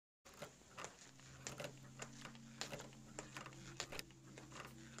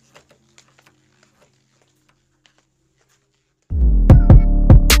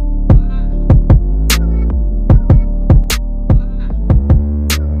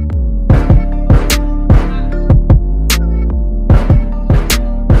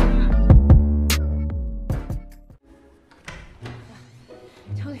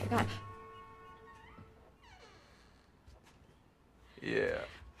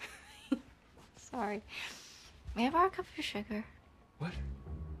sorry. May I borrow a cup of your sugar? What?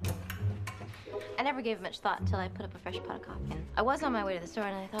 I never gave much thought until I put up a fresh pot of coffee. And I was on my way to the store,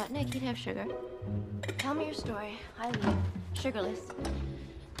 and I thought, Nick, you'd have sugar. Tell me your story. I leave, sugarless.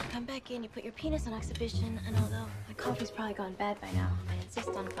 Come back in, you put your penis on exhibition, and although my coffee's probably gone bad by now, I insist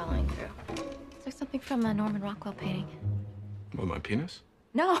on following through. It's like something from a Norman Rockwell painting. What, my penis?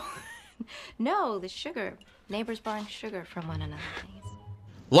 No. No, the sugar. Neighbors borrowing sugar from one another.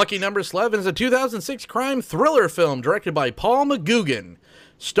 Lucky Number Slevin is a 2006 crime thriller film directed by Paul McGuigan,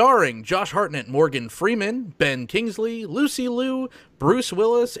 starring Josh Hartnett, Morgan Freeman, Ben Kingsley, Lucy Liu, Bruce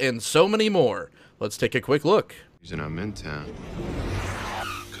Willis, and so many more. Let's take a quick look. Reason I'm in town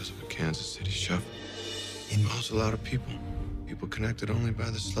because of a Kansas City shuffle. Involves a lot of people. People connected only by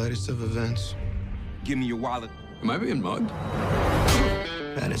the slightest of events. Give me your wallet. Am I being mugged?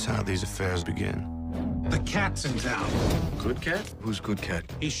 That is how these affairs begin. The cat's in town. Good cat? Who's good cat?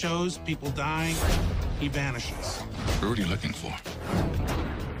 He shows people dying, he vanishes. What are you looking for?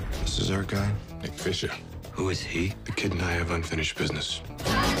 This is our guy, Nick Fisher. Who is he? The kid and I have unfinished business.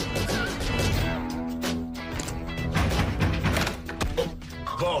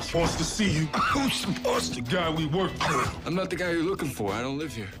 Boss wants to see you. Who's the boss? The guy we work for. I'm not the guy you're looking for. I don't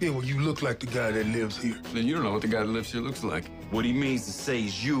live here. Yeah, well, you look like the guy that lives here. Then you don't know what the guy that lives here looks like. What he means to say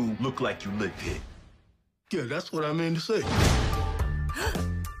is you look like you live here. Yeah, that's what I mean to say.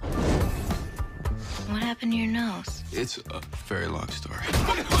 What happened to your nose? It's a very long story.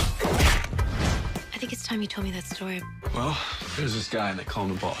 I think it's time you told me that story. Well, there's this guy and they call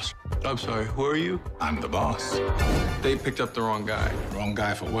him the boss. I'm sorry, who are you? I'm the boss. They picked up the wrong guy. Wrong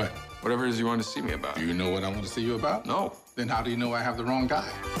guy for what? Whatever it is you wanted to see me about. Do you know what I want to see you about? No. Then how do you know I have the wrong guy?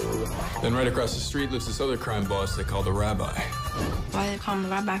 Then right across the street lives this other crime boss they call the rabbi. Why do they call him the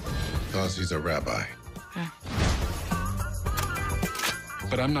rabbi? Because he's a rabbi.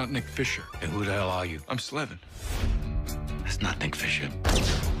 But I'm not Nick Fisher. And who the hell are you? I'm Slevin. That's not Nick Fisher.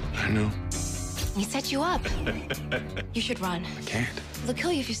 I know. He set you up. You should run. I can't. They'll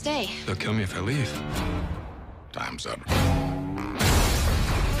kill you if you stay. They'll kill me if I leave. Time's up.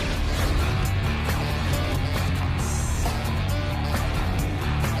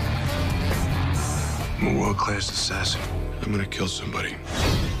 I'm a world-class assassin. I'm gonna kill somebody.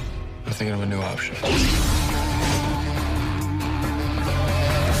 I'm thinking of a new option.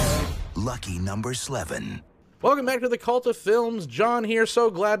 Lucky Number Slevin. Welcome back to the Cult of Films. John here, so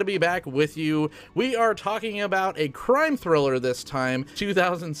glad to be back with you. We are talking about a crime thriller this time,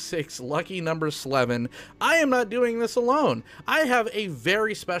 2006 Lucky Number Slevin. I am not doing this alone. I have a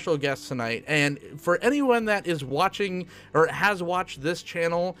very special guest tonight, and for anyone that is watching or has watched this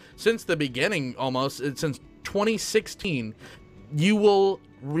channel since the beginning, almost since 2016, you will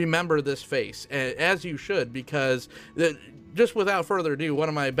remember this face, as you should, because just without further ado, one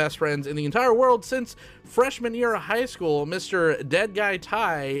of my best friends in the entire world since freshman year of high school, Mr. Dead Guy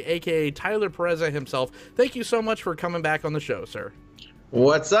Ty, aka Tylor Pereza himself. Thank you so much for coming back on the show, sir.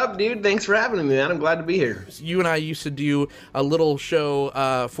 What's up, dude? Thanks for having me, man. I'm glad to be here. You and I used to do a little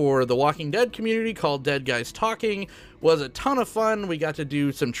show for the Walking Dead community called Dead Guys Talking. Was a ton of fun. We got to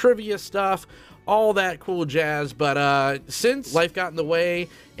do some trivia stuff, all that cool jazz, but since life got in the way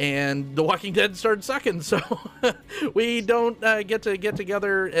and The Walking Dead started sucking, so we don't get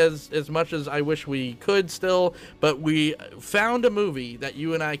together as much as I wish we could still, but we found a movie that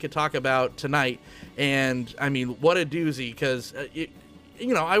you and I could talk about tonight, and I mean, what a doozy, because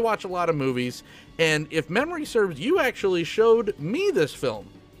you know, I watch a lot of movies, and if memory serves, you actually showed me this film.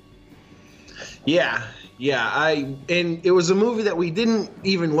 Yeah, and it was a movie that we didn't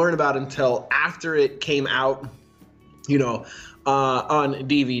even learn about until after it came out, you know, on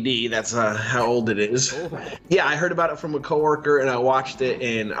DVD. That's how old it is. Yeah, I heard about it from a coworker, and I watched it,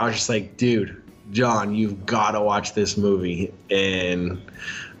 and I was just like, dude, John, you've got to watch this movie, and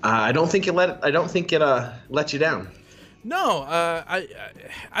I don't think it let you down. No,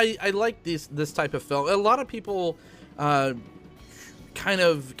 I like this type of film. A lot of people kind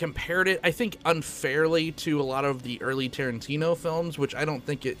of compared it, I think, unfairly to a lot of the early Tarantino films, which I don't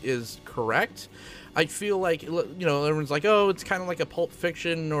think it is correct. I feel like, you know, everyone's like, oh, it's kind of like a Pulp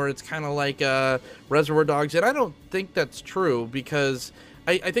Fiction, or it's kind of like Reservoir Dogs, and I don't think that's true, because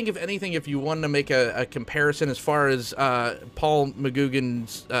I think, if anything, if you wanted to make a comparison as far as Paul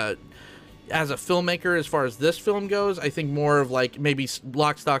McGuigan's as a filmmaker, as far as this film goes, I think more of like maybe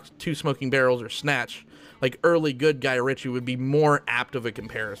Lock, Stock, Two Smoking Barrels or Snatch, like early good Guy Ritchie, would be more apt of a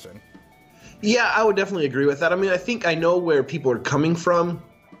comparison. Yeah, I would definitely agree with that. I mean, I think I know where people are coming from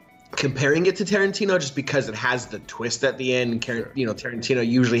comparing it to Tarantino just because it has the twist at the end. You know, Tarantino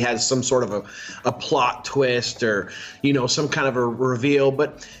usually has some sort of a plot twist or, you know, some kind of a reveal,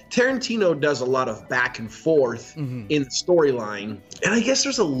 but Tarantino does a lot of back and forth in the storyline. And I guess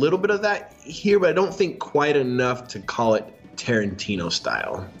there's a little bit of that here, but I don't think quite enough to call it Tarantino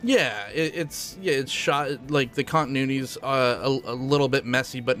style. Yeah, it's shot like the continuity's a little bit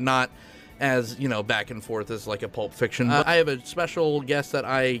messy, but not as, you know, back and forth as like a Pulp Fiction. I have a special guest that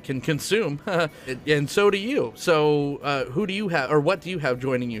I can consume, and so do you. So who do you have, or what do you have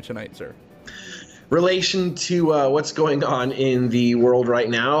joining you tonight, sir? Relation to what's going on in the world right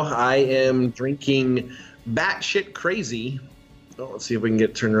now, I am drinking Batshit Crazy. Oh, let's see if we can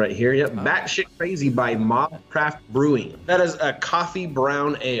get it turned right here. Yep, Batshit Crazy by Mobcraft Brewing. That is a coffee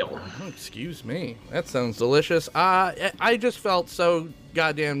brown ale. Oh, excuse me. That sounds delicious. I just felt so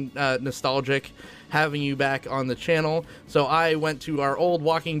goddamn nostalgic having you back on the channel. So I went to our old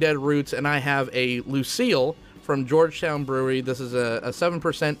Walking Dead roots, and I have a Lucille from Georgetown Brewery. This is a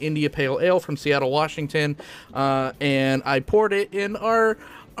 7% India Pale Ale from Seattle, Washington. And I poured it in our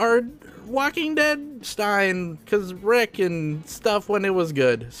Walking Dead stein because Rick and stuff when it was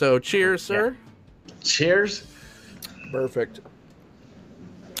good. So cheers, sir. Cheers. Perfect.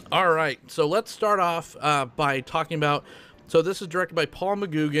 All right, so let's start off by talking about. So this is directed by Paul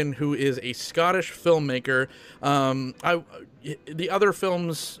McGuigan, who is a Scottish filmmaker. The other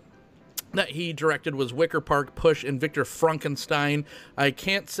films that he directed was Wicker Park, Push, and Victor Frankenstein. I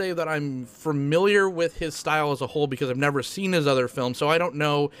can't say that I'm familiar with his style as a whole because I've never seen his other films, so I don't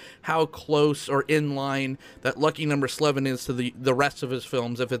know how close or in line that Lucky Number Slevin is to the rest of his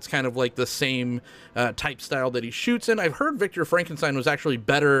films, if it's kind of like the same type style that he shoots in. I've heard Victor Frankenstein was actually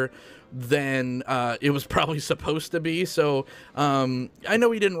better than it was probably supposed to be, so I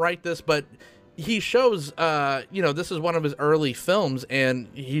know he didn't write this, but he shows, you know, this is one of his early films, and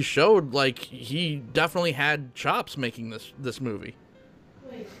he showed, like, he definitely had chops making this movie.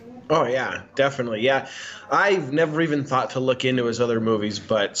 Oh, yeah, definitely. Yeah, I've never even thought to look into his other movies,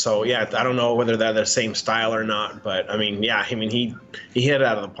 but so, yeah, I don't know whether they're the same style or not, but, I mean, yeah, I mean, he hit it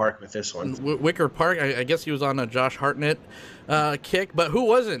out of the park with this one. Wicker Park, I guess he was on a Josh Hartnett kick, but who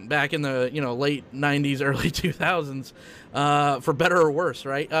wasn't back in the, you know, late 90s, early 2000s, for better or worse,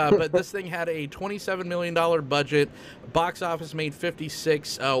 right? But this thing had a $27 million budget, box office made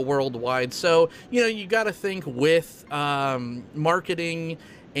 56 worldwide, so, you know, you got to think with marketing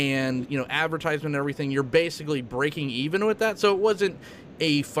and, you know, advertisement and everything, you're basically breaking even with that, so it wasn't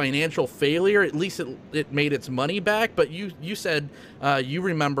a financial failure. At least it made its money back. But you said you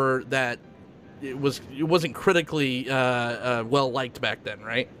remember that it wasn't critically well liked back then,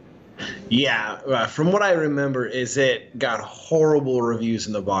 right? Yeah, from what I remember is it got horrible reviews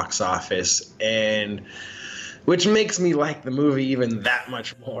in the box office, and which makes me like the movie even that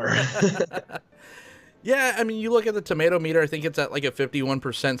much more. Yeah, I mean, you look at the tomato meter, I think it's at like a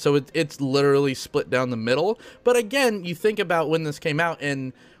 51%, so it's literally split down the middle. But again, you think about when this came out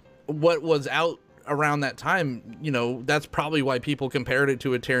and what was out around that time, you know, that's probably why people compared it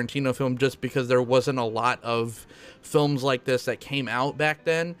to a Tarantino film, just because there wasn't a lot of films like this that came out back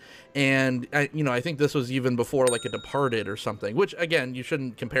then. And, you know, I think this was even before like a Departed or something, which, again, you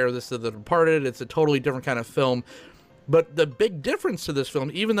shouldn't compare this to The Departed. It's a totally different kind of film. But the big difference to this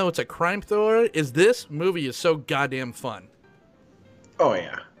film, even though it's a crime thriller, is this movie is so goddamn fun. Oh,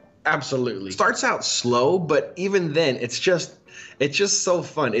 yeah. Absolutely. Starts out slow, but even then, it's just so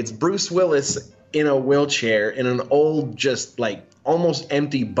fun. It's Bruce Willis in a wheelchair in an old, just like almost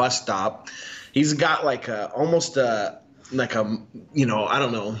empty bus stop. He's got like almost like a, you know, I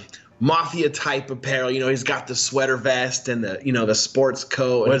don't know, mafia type apparel. You know, he's got the sweater vest and the, you know, the sports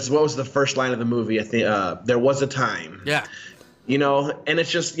coat. What was the first line of the movie? I think there was a time. Yeah. You know, and it's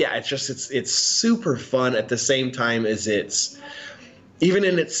just, yeah, it's super fun at the same time as it's, even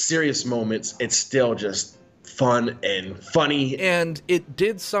in its serious moments, it's still just fun and funny. And it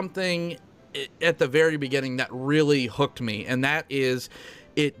did something at the very beginning that really hooked me, and that is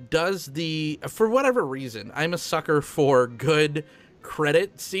it does for whatever reason, I'm a sucker for good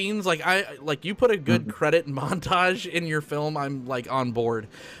credit scenes. Like you put a good credit montage in your film, I'm like on board.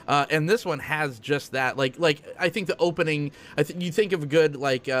 And this one has just that. Like I think the opening, you think of a good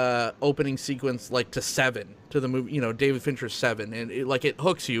like opening sequence like to Seven, to the movie, you know, David Fincher's Seven, and it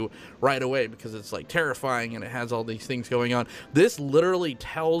hooks you right away because it's like terrifying and it has all these things going on. This literally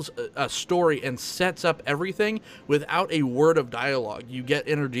tells a story and sets up everything without a word of dialogue. You get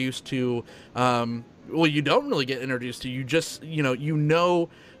introduced to well, you don't really get introduced to, you just, you know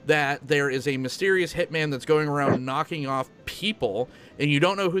that there is a mysterious hitman that's going around knocking off people, and you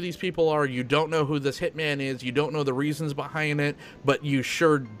don't know who these people are, you don't know who this hitman is, you don't know the reasons behind it, but you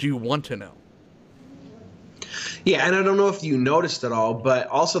sure do want to know. Yeah, and I don't know if you noticed at all, but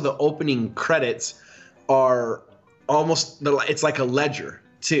also the opening credits are it's like a ledger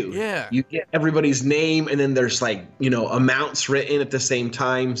too. Yeah. You get everybody's name, and then there's like, amounts written at the same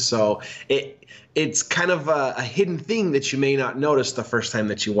time. So it's kind of a hidden thing that you may not notice the first time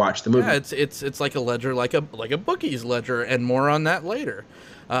that you watch the movie. Yeah, it's like a ledger, like a bookie's ledger, and more on that later.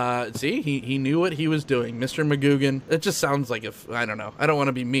 See, he knew what he was doing. Mr. McGuigan. It just sounds like I don't know. I don't want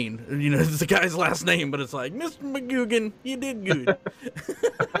to be mean. It's the guy's last name, but it's like, Mr. McGuigan, you did good.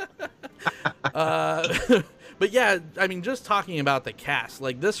 But yeah, I mean, just talking about the cast,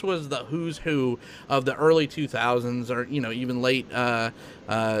 like this was the who's who of the early 2000s, or even late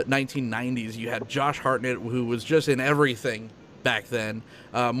 1990s. You had Josh Hartnett, who was just in everything back then.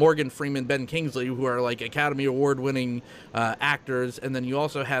 Morgan Freeman, Ben Kingsley, who are like Academy Award winning actors, and then you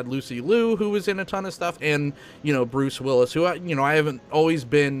also had Lucy Liu, who was in a ton of stuff, and Bruce Willis, who I haven't always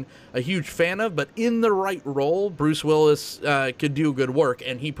been a huge fan of, but in the right role, Bruce Willis could do good work,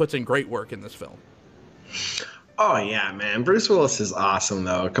 and he puts in great work in this film. Oh yeah, man, Bruce Willis is awesome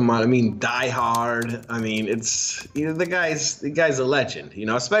though. Come on, I mean, Die Hard. I mean, it's the guy's a legend.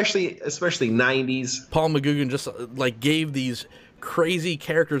 Especially 90s. Paul McGuigan just like gave these crazy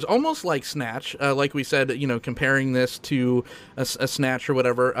characters, almost like Snatch, like we said, comparing this to a Snatch or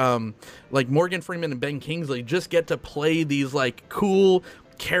whatever. Like Morgan Freeman and Ben Kingsley just get to play these like cool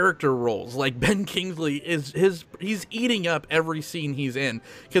character roles. Like Ben Kingsley he's eating up every scene he's in,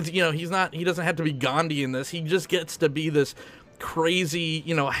 because he doesn't have to be Gandhi in this. He just gets to be this crazy,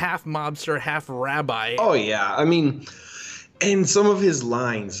 half mobster, half rabbi. Oh yeah, I mean, and some of his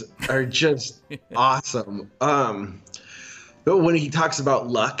lines are just awesome. But when he talks about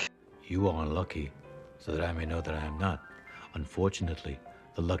luck, you are unlucky, so that I may know that I am not. Unfortunately,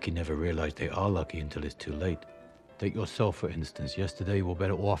 the lucky never realize they are lucky until it's too late. Take yourself, for instance. Yesterday you were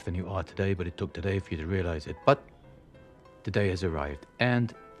better off than you are today, but it took today for you to realize it. But today has arrived,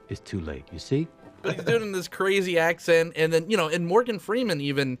 and it's too late, you see? But he's doing this crazy accent, and then, and Morgan Freeman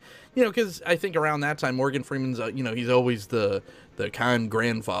even, because I think around that time, Morgan Freeman's, he's always the kind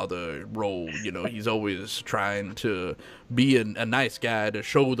grandfather role. He's always trying to be a nice guy, to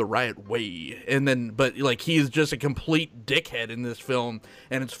show the right way. And then, but like, he's just a complete dickhead in this film,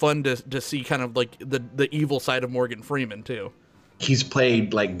 and it's fun to see kind of like the evil side of Morgan Freeman too. He's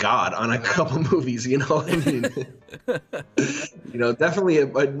played like God on a couple movies, I mean, definitely a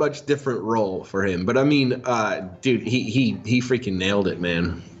much different role for him. But I mean, dude, he freaking nailed it,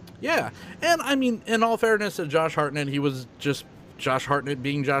 man. Yeah, and I mean, in all fairness to Josh Hartnett, he was just Josh Hartnett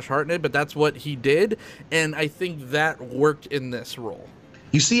being Josh Hartnett, but that's what he did, and I think that worked in this role.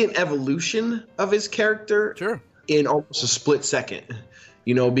 You see an evolution of his character, sure, in almost a split second,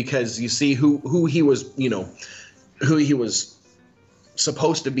 because you see who he was, who he was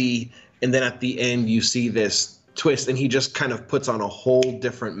supposed to be, and then at the end you see this twist, and he just kind of puts on a whole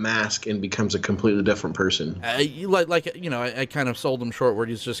different mask and becomes a completely different person. I kind of sold him short, where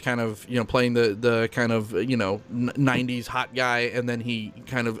he's just kind of playing the kind of 90s hot guy, and then he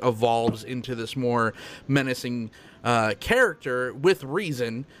kind of evolves into this more menacing character with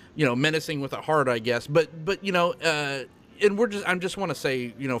reason, menacing with a heart, I guess, but and I just want to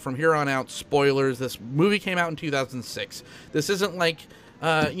say, from here on out, spoilers, this movie came out in 2006. This isn't like,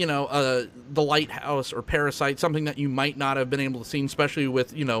 The Lighthouse or Parasite, something that you might not have been able to see, especially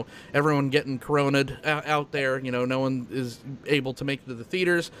with, everyone getting corona'd out there. No one is able to make it to the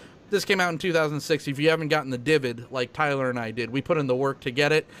theaters. This came out in 2006. If you haven't gotten the Divid, like Tyler and I did, we put in the work to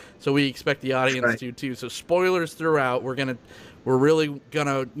get it, so we expect the audience to too. So spoilers throughout. We're really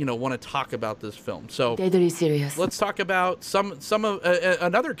gonna, want to talk about this film. So deadly serious. Let's talk about some of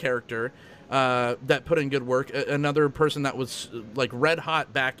another character that put in good work. Another person that was like red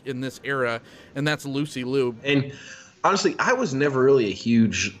hot back in this era, and that's Lucy Liu. And honestly, I was never really a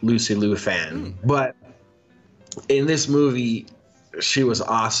huge Lucy Liu fan, but in this movie, she was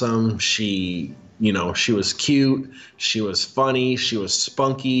awesome. She was cute. She was funny. She was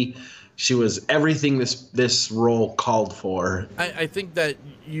spunky. She was everything this role called for. I think that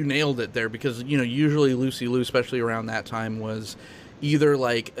you nailed it there, because, usually Lucy Liu, especially around that time, was either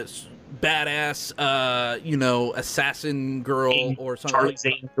like a badass, assassin girl or something. Charlie's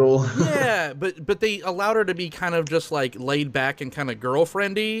Angel. Yeah, but they allowed her to be kind of just like laid back and kind of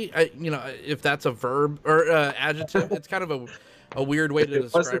girlfriendy. If that's a verb or adjective, it's kind of a weird way to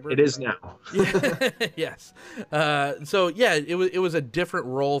describe her. It is now. Yes. So yeah, it was a different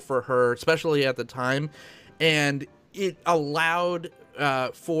role for her, especially at the time, and it allowed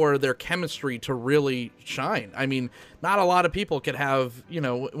for their chemistry to really shine. I mean, not a lot of people could have,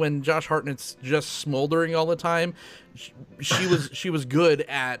 when Josh Hartnett's just smoldering all the time, she was good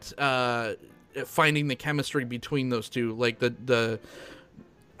at finding the chemistry between those two. Like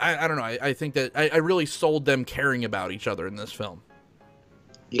I don't know. I think that I really sold them caring about each other in this film.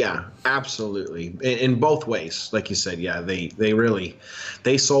 Yeah, absolutely. In both ways, like you said, yeah,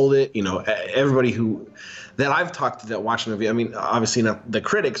 they sold it. Everybody that I've talked to that watched the movie, I mean, obviously not the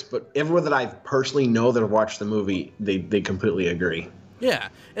critics, but everyone that I personally know that have watched the movie, they completely agree. Yeah,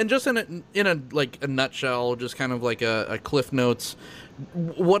 and just in a nutshell, just kind of like a Cliff Notes,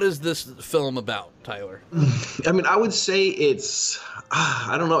 what is this film about, Tyler? I mean, I would say it's,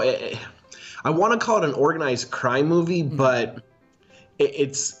 I don't know, I want to call it an organized crime movie, but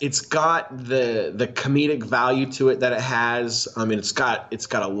it's got the comedic value to it that it has. I mean, it's got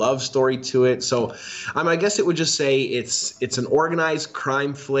a love story to it. So, I mean, I guess it would just say it's an organized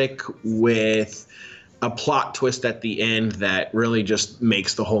crime flick with a plot twist at the end that really just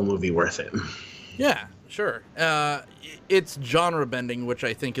makes the whole movie worth it. Yeah, sure. It's genre bending, which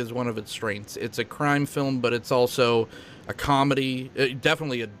I think is one of its strengths. It's a crime film, but it's also a comedy,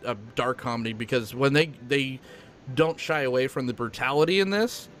 definitely a dark comedy, because when they don't shy away from the brutality in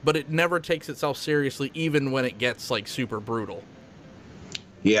this, but it never takes itself seriously, even when it gets like super brutal.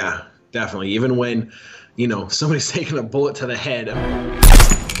 Yeah, definitely. Even when, somebody's taking a bullet to the head.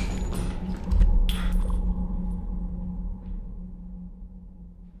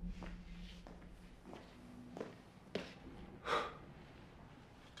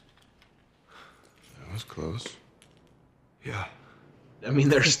 That was close. Yeah. I mean,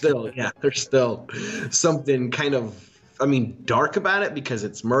 there's still something kind of, dark about it because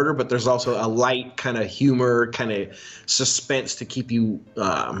it's murder, but there's also a light kind of humor, kind of suspense to keep you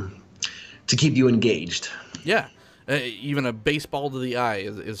engaged. Yeah. Even a baseball to the eye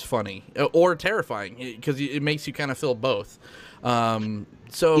is funny or terrifying, because it makes you kind of feel both.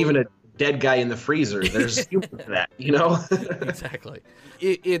 So even a dead guy in the freezer, there's humor to that, Exactly.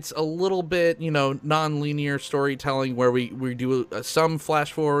 It's a little bit, non-linear storytelling where we do some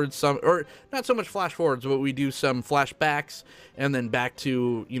flash forwards, or not so much flash forwards, but we do some flashbacks and then back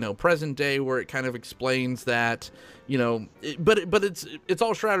to, present day, where it kind of explains that, but it's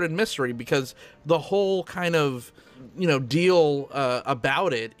all shrouded in mystery, because the whole kind of, deal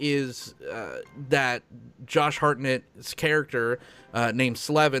about it is that Josh Hartnett's character, named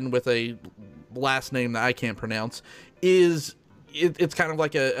Slevin, with a last name that I can't pronounce, it's kind of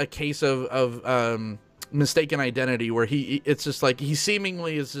like a case of mistaken identity, where it's just like he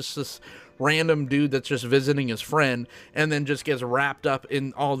seemingly is just this random dude that's just visiting his friend, and then just gets wrapped up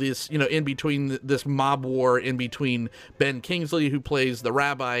in all this, in between this mob war, in between Ben Kingsley, who plays the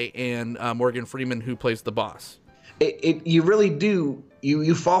rabbi, and Morgan Freeman, who plays the boss. You really do.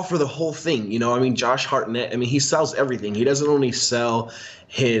 You fall for the whole thing, Josh Hartnett, he sells everything. He doesn't only sell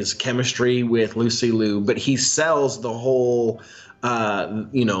his chemistry with Lucy Liu, but he sells the whole,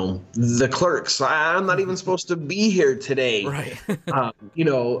 the clerks. I'm not even supposed to be here today. Right.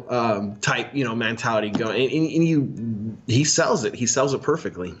 Type, mentality going. And he sells it. He sells it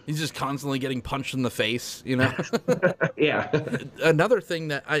perfectly. He's just constantly getting punched in the face, Yeah. Another thing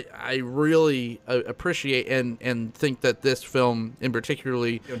that I really appreciate and think that this film in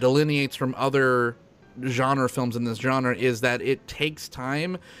particularly delineates from other genre films in this genre is that it takes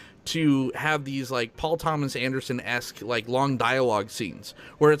time to have these like Paul Thomas Anderson-esque like long dialogue scenes,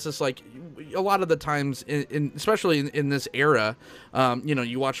 where it's just like a lot of the times especially in this era,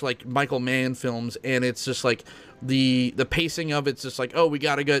 you watch like Michael Mann films, and it's just like the pacing of it's just like, oh, we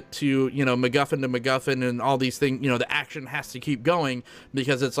got to get to, MacGuffin to MacGuffin and all these things, the action has to keep going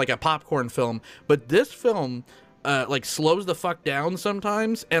because it's like a popcorn film. But this film like slows the fuck down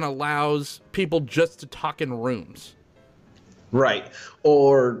sometimes and allows people just to talk in rooms. Right.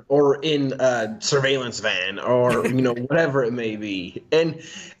 Or in a surveillance van, or, whatever it may be. And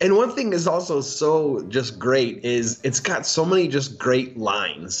one thing is also so just great is it's got so many just great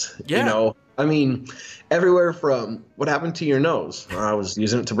lines, Yeah. Everywhere from "What happened to your nose?" I was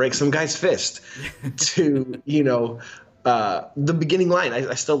using it to break some guy's fist, to, the beginning line.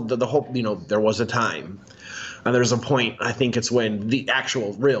 I still, the whole, there was a time. And there's a point, I think it's when the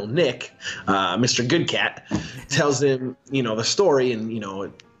actual real Nick, Mr. Goodcat, tells him, the story,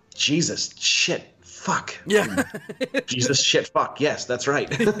 and, Jesus, shit, fuck. Yeah. Jesus, shit, fuck. Yes, that's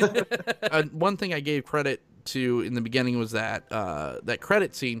right. One thing I gave credit to in the beginning was that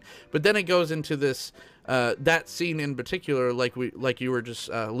credit scene, but then it goes into this that scene in particular, like you were just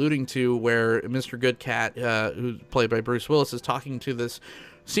alluding to, where Mr. Goodcat, who's played by Bruce Willis, is talking to this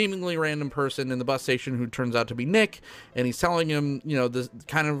seemingly random person in the bus station who turns out to be Nick, and he's telling him, you know, this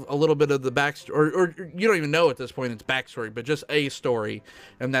kind of a little bit of the backstory, or you don't even know at this point it's backstory, but just a story,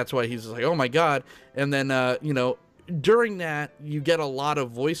 and that's why he's like, oh my god. And then you know, during that you get a lot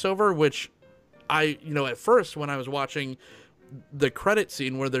of voiceover, which you know, at first when I was watching the credit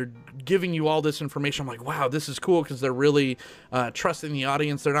scene where they're giving you all this information, I'm like, wow, this is cool, because they're really trusting the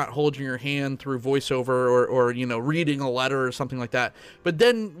audience. They're not holding your hand through voiceover or you know, reading a letter or something like that. But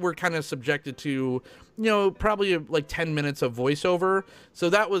then we're kind of subjected to, you know, probably like 10 minutes of voiceover. So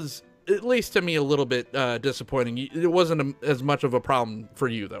that was, at least to me, a little bit disappointing. It wasn't as much of a problem for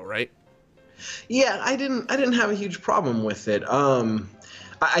you though, right? Yeah, I didn't have a huge problem with it.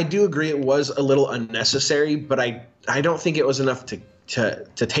 I do agree it was a little unnecessary, but I don't think it was enough to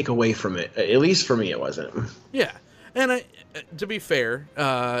take away from it. At least for me, it wasn't. Yeah, and to be fair,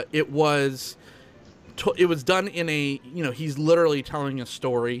 it was done in a, you know, he's literally telling a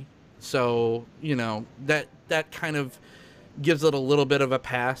story, so you know that kind of gives it a little bit of a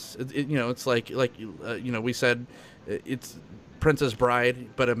pass. You know, it's like you know, we said it's Princess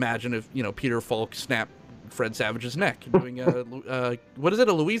Bride, but imagine if, you know, Peter Falk snapped Fred Savage's neck doing what is it,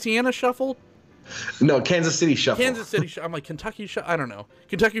 a Louisiana shuffle? No, Kansas City shuffle. Kansas City I'm like, Kentucky I don't know.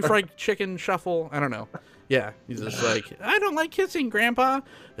 Kentucky Fried Chicken shuffle. I don't know. Yeah, he's just like, I don't like kissing, Grandpa.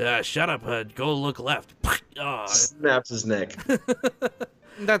 Shut up, go look left. Oh. Snaps his neck.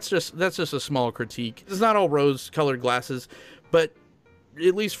 That's just a small critique. It's not all rose-colored glasses, but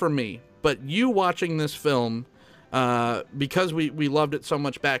at least for me. But you watching this film, because we loved it so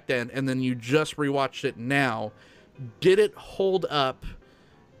much back then, and then you just rewatched it now, did it hold up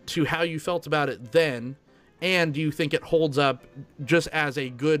to how you felt about it then? And do you think it holds up just as a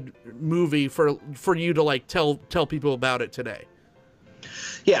good movie for you to like tell people about it today?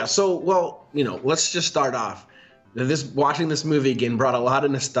 Yeah, so, well, you know, let's just start off. Watching this movie again brought a lot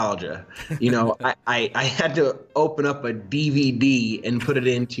of nostalgia. You know, I had to open up a DVD and put it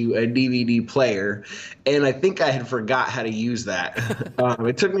into a DVD player, and I think I had forgot how to use that.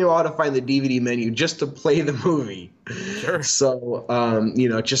 It took me a while to find the DVD menu just to play the movie. Sure. So, you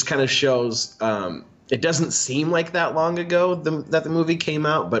know, it just kind of shows, it doesn't seem like that long ago that the movie came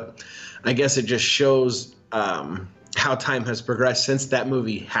out, but I guess it just shows how time has progressed since that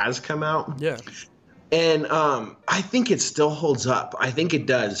movie has come out. Yeah. And I think it still holds up. I think it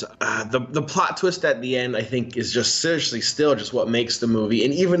does. The plot twist at the end, I think, is just seriously still just what makes the movie.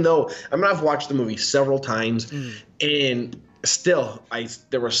 And even though I've watched the movie several times, and still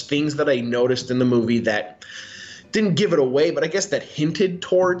there was things that I noticed in the movie that didn't give it away, but I guess that hinted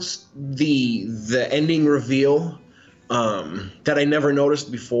towards the ending reveal that I never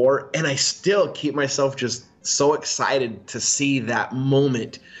noticed before. And I still keep myself just so excited to see that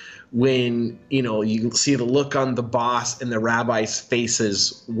moment when, you know, you see the look on the boss and the rabbi's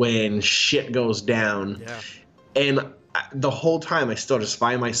faces when shit goes down. Yeah. And the whole time I still just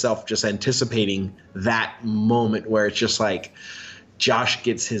find myself just anticipating that moment where it's just like Josh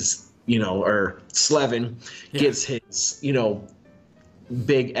gets his, you know, or Slevin gets his, you know,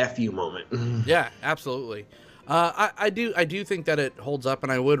 big FU moment. Yeah, absolutely. I do think that it holds up,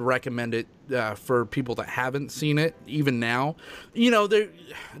 and I would recommend it for people that haven't seen it even now. You know,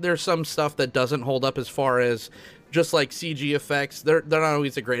 there's some stuff that doesn't hold up as far as just like CG effects. They're not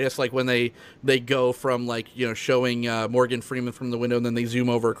always the greatest. Like when they go from, like, you know, showing Morgan Freeman from the window and then they zoom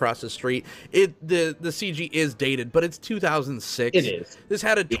over across the street. The CG is dated, but it's 2006. It is. This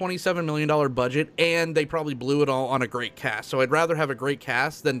had a $27 million budget, and they probably blew it all on a great cast. So I'd rather have a great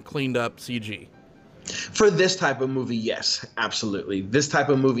cast than cleaned up CG. For this type of movie, yes, absolutely. This type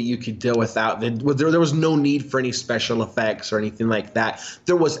of movie you could deal without. There was no need for any special effects or anything like that.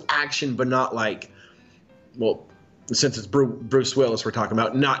 There was action, but not like, well, since it's Bruce Willis we're talking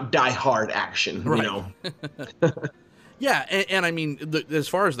about, not Die Hard action, right. You know? Yeah, and I mean, as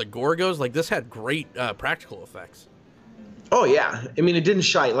far as the gore goes, like, this had great practical effects. Oh, yeah. I mean, it didn't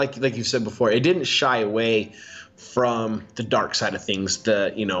shy, like you said before, it didn't shy away from the dark side of things,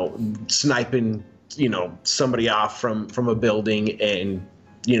 the, you know, sniping, you know, somebody off from a building and,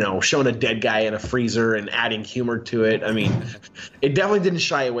 you know, showing a dead guy in a freezer and adding humor to it. I mean, it definitely didn't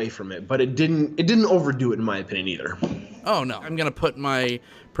shy away from it, but it didn't overdo it in my opinion either. Oh no, I'm gonna put my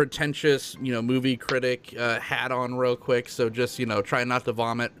pretentious, you know, movie critic hat on real quick, so just, you know, try not to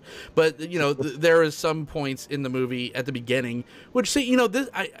vomit. But, you know, there is some points in the movie at the beginning which, see, you know, this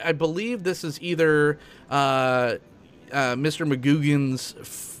I believe this is either Mr.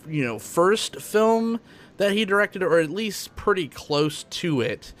 McGuigan's you know, first film that he directed, or at least pretty close to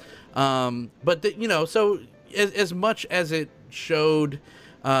it. But you know, so as much as it showed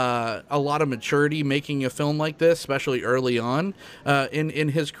a lot of maturity making a film like this, especially early on in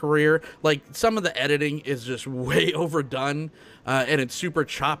his career. Like, some of the editing is just way overdone, and it's super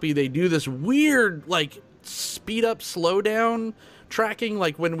choppy. They do this weird, like, speed up, slow down tracking.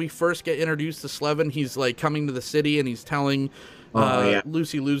 Like, when we first get introduced to Slevin, he's like coming to the city and he's telling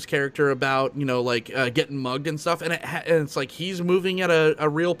Lucy Liu's character about, you know, like getting mugged and stuff, and it's like he's moving at a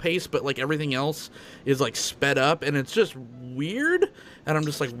real pace, but like everything else is like sped up, and it's just weird. And I'm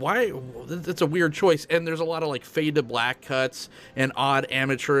just like, why? It's a weird choice. And there's a lot of like fade to black cuts and odd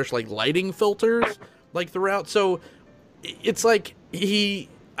amateurish like lighting filters like throughout. So it's like I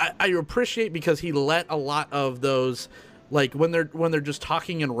appreciate, because he let a lot of those, like when they're just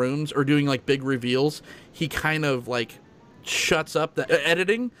talking in rooms or doing like big reveals, he kind of like shuts up the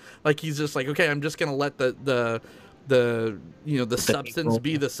editing. Like, he's just like, okay, I'm just gonna let the you know, the substance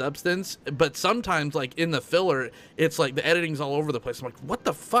be the substance. But sometimes, like in the filler, it's like the editing's all over the place. I'm like, what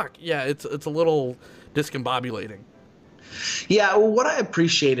the fuck? Yeah, it's a little discombobulating. Yeah, well, what I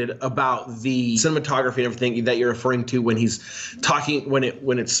appreciated about the cinematography and everything that you're referring to when he's talking, when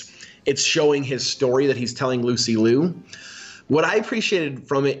it's showing his story that he's telling Lucy Liu, what I appreciated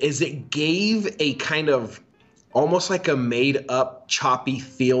from it is it gave a kind of almost like a made up choppy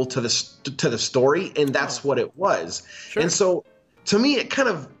feel to the story, and that's what it was. Sure. And so to me, I kind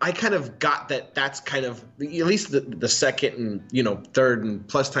of got that. That's kind of, at least the second and, you know, third and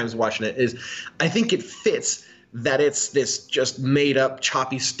plus times watching it, is I think it fits that it's this just made up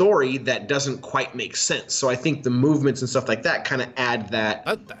choppy story that doesn't quite make sense. So I think the movements and stuff like that kind of add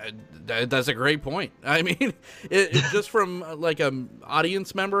that. That's a great point. I mean, it just from like an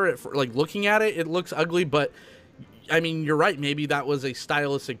audience member, like looking at it, it looks ugly, but I mean, you're right. Maybe that was a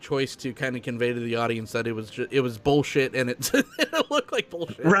stylistic choice to kind of convey to the audience that it was bullshit, and it looked like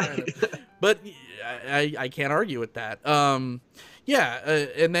bullshit. Right. But I can't argue with that. Yeah.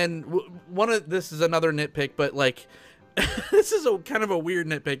 And then this is another nitpick, but like, this is a kind of a weird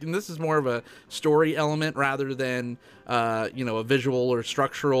nitpick, and this is more of a story element rather than you know, a visual or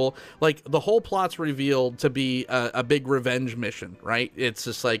structural. Like, the whole plot's revealed to be a big revenge mission, right? It's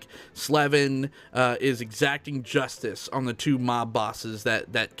just like Slevin is exacting justice on the two mob bosses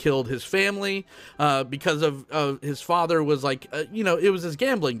that killed his family because of his father was like, you know, it was his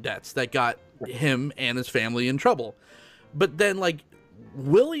gambling debts that got him and his family in trouble. But then, like,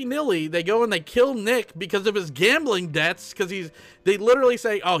 willy-nilly, they go and they kill Nick because of his gambling debts, because they literally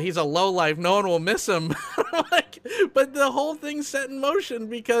say, oh, he's a lowlife, no one will miss him. Like, but the whole thing's set in motion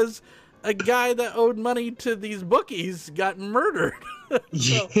because a guy that owed money to these bookies got murdered.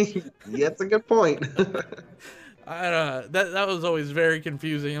 Yeah, that's a good point. That was always very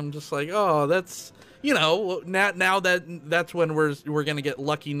confusing. I'm just like, oh, that's, you know, now that's when we're gonna get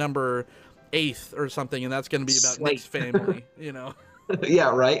lucky number 8th or something, and that's gonna be about Nick's family, you know.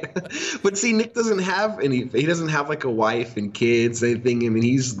 Yeah, right. But see, Nick doesn't have he doesn't have like a wife and kids, anything. I mean,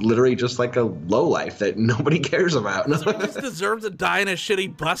 he's literally just like a lowlife that nobody cares about. So he just deserves to die in a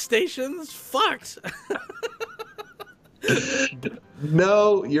shitty bus stations? Fucked.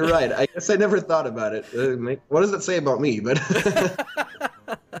 No, you're right. I guess I never thought about it. What does that say about me? But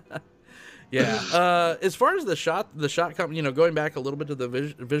yeah. As far as the shot, you know, going back a little bit to the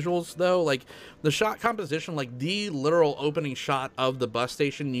visuals though, like the shot composition, like the literal opening shot of the bus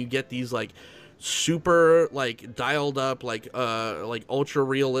station, you get these like super like dialed up, like ultra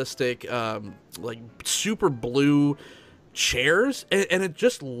realistic, like super blue chairs, and it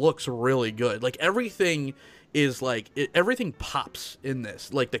just looks really good. Like everything is like everything pops in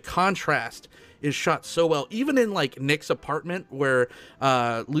this. Like the contrast is shot so well, even in like Nick's apartment where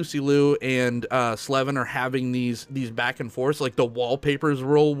Lucy Liu and Slevin are having these back and forths. Like the wallpaper's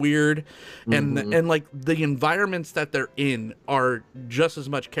real weird, and like the environments that they're in are just as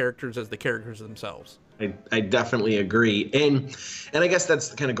much characters as the characters themselves. I definitely agree, and I guess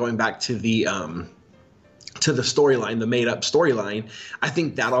that's kind of going back to the storyline, the made-up storyline. I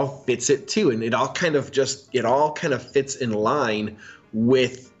think that all fits it too, and it all kind of fits in line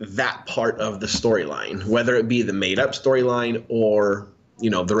with that part of the storyline, whether it be the made-up storyline or, you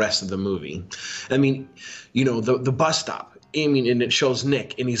know, the rest of the movie. I mean, you know, the bus stop. I mean, and it shows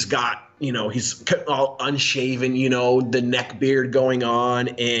Nick, and he's got, you know, he's all unshaven, you know, the neck beard going on,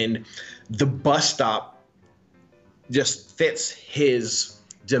 and the bus stop just fits his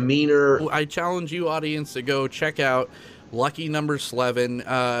demeanor. I challenge you, audience, to go check out Lucky Number Slevin.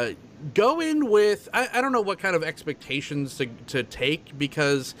 Go in with I don't know what kind of expectations to take,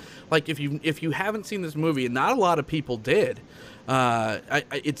 because like if you haven't seen this movie, and not a lot of people did,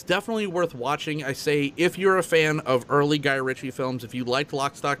 it's definitely worth watching. I say, if you're a fan of early Guy Ritchie films, if you liked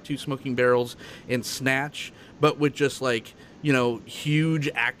Lock, Stock, Two Smoking Barrels and Snatch, but with just like you know, huge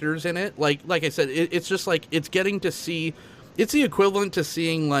actors in it. Like I said, it's just like, it's getting to see, it's the equivalent to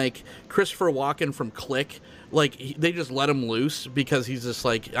seeing like Christopher Walken from Click. Like they just let him loose because he's just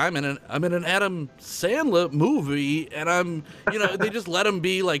like, I'm in an Adam Sandler movie, and I'm, you know, they just let him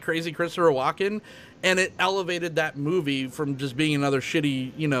be like crazy Christopher Walken, and it elevated that movie from just being another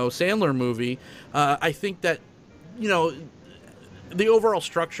shitty, you know, Sandler movie. I think that, you know, the overall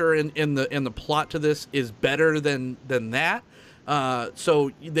structure and the plot to this is better than that.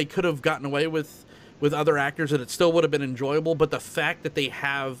 So they could have gotten away with other actors, and it still would have been enjoyable. But the fact that they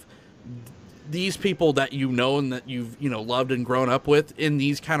have these people that you know and that you've, you know, loved and grown up with in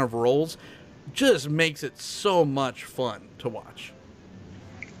these kind of roles just makes it so much fun to watch.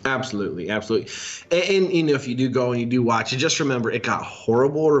 Absolutely. And you know, if you do go and you do watch it, just remember it got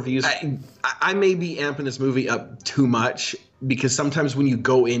horrible reviews. I may be amping this movie up too much, because sometimes when you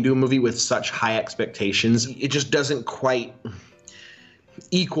go into a movie with such high expectations, it just doesn't quite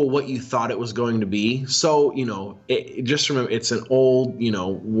equal what you thought it was going to be. So, you know, just remember, it's an old, you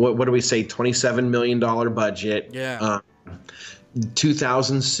know, what do we say, $27 million budget. Yeah.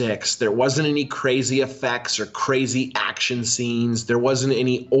 2006. There wasn't any crazy effects or crazy action scenes. There wasn't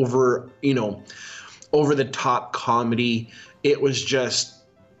any over the top comedy. It was just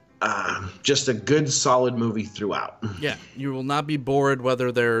a good, solid movie throughout. Yeah, you will not be bored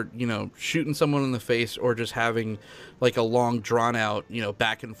whether they're, you know, shooting someone in the face or just having like a long, drawn out, you know,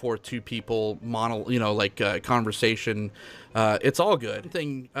 back and forth two people conversation. It's all good.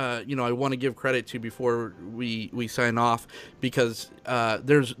 Thing, you know, I want to give credit to before we sign off, because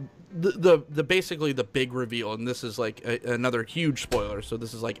there's the basically the big reveal, and this is like another huge spoiler, so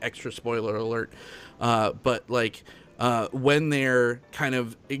this is like extra spoiler alert. But like. When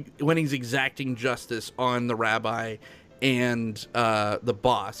he's exacting justice on the rabbi and the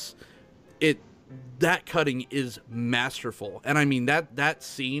boss, that cutting is masterful. And I mean, that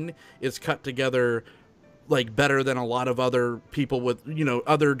scene is cut together like better than a lot of other people with, you know,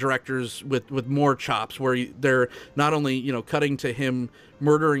 other directors with more chops, where they're not only, you know, cutting to him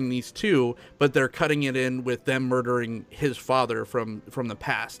murdering these two, but they're cutting it in with them murdering his father from the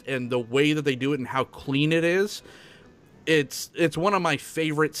past. And the way that they do it and how clean it is, it's one of my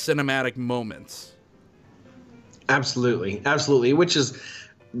favorite cinematic moments. Absolutely. Which is,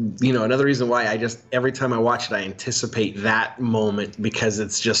 you know, another reason why every time I watch it, I anticipate that moment, because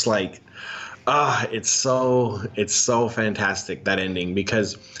it's just like, it's so fantastic, that ending,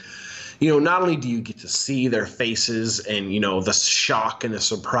 because, you know, not only do you get to see their faces and, you know, the shock and the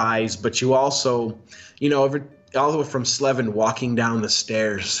surprise, but you also, you know, all the way from Slevin walking down the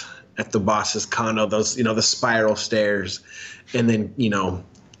stairs at the boss's condo, those, you know, the spiral stairs, and then, you know,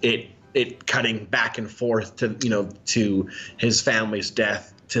 it cutting back and forth to, you know, to his family's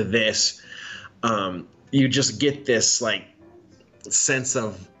death, to this, you just get this like sense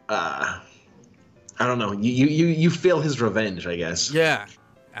of, I don't know, you feel his revenge, I guess. Yeah,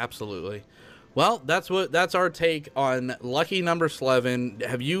 absolutely. Well, that's our take on Lucky Number Slevin.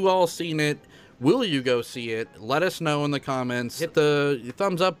 Have you all seen it? Will you go see it? Let us know in the comments. Hit the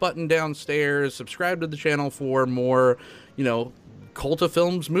thumbs up button downstairs. Subscribe to the channel for more, you know, Cult of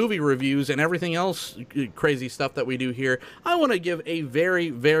Films movie reviews and everything else crazy stuff that we do here. I want to give a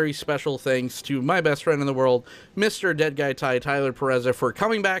very, very special thanks to my best friend in the world, Mr. Dead Guy Tylor Pereza, for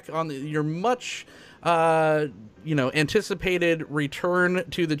coming back on your much you know, anticipated return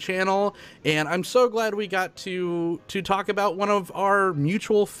to the channel, and I'm so glad we got to talk about one of our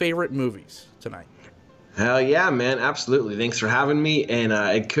mutual favorite movies tonight. Hell yeah, man, absolutely. Thanks for having me, and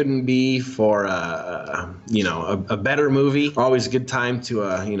it couldn't be for you know, a better movie. Always a good time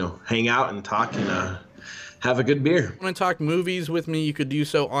to you know, hang out and talk and have a good beer. Want to talk movies with me, you could do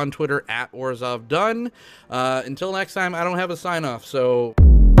so on Twitter at OrzovDunn. Until next time, I don't have a sign off, so